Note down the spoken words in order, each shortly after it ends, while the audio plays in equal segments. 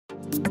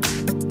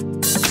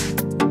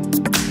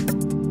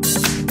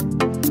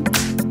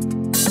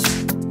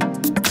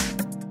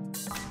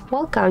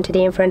Welcome,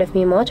 today in front of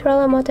me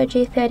Motorola Moto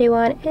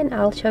G31, and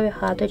I'll show you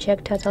how to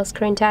check total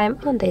screen time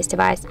on this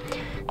device.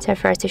 So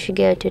first you should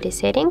go to the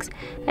settings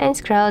and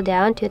scroll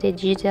down to the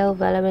digital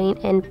volume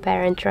and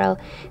parental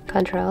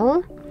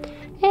control.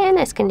 And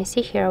as you can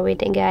see here, we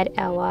got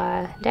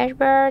our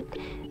dashboard,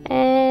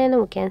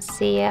 and we can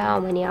see how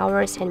many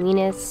hours and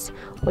minutes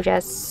we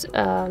just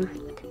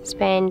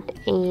spent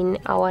in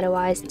our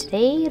device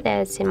today.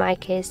 That's in my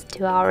case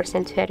 2 hours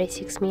and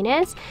 36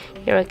 minutes.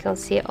 Here we can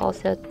see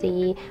also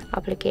the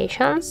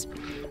applications.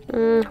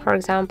 For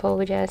example,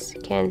 we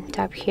just can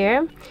tap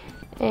here,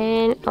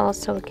 and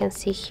also we can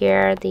see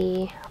here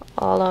the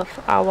all of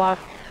our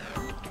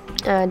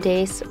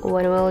days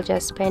when we'll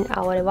just spend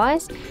our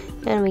device,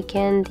 and we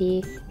can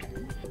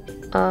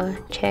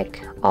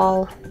check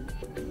all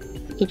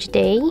each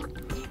day.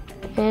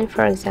 And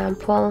for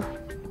example,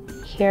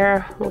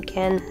 here we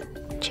can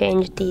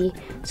change the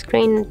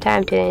screen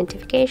time to the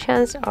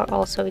notifications, or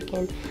also we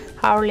can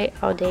hourly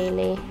or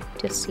daily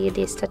to see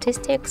the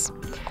statistics.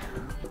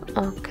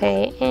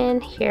 Okay,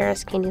 and here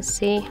as can you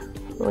see,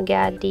 we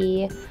got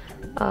the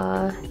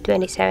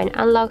 27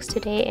 unlocks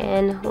today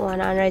and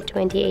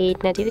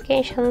 128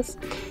 notifications.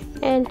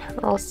 And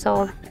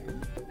also,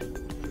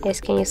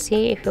 as can you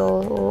see, if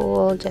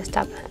we'll just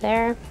tap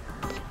there,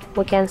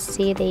 we can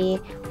see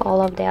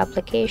all of the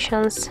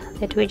applications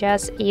that we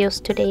just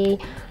used today.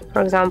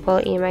 For example,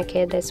 in my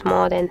case that's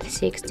more than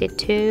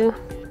 62,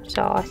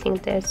 so I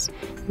think that's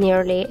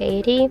nearly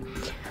 80.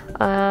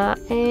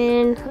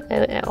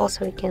 And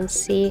also we can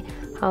see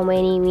how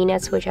many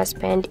minutes we just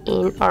spent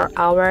in or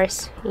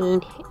hours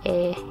in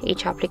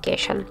each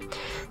application.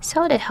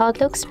 So that's how it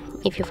looks.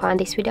 If you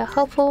found this video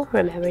helpful,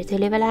 remember to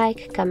leave a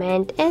like,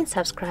 comment and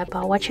subscribe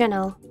our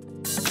channel.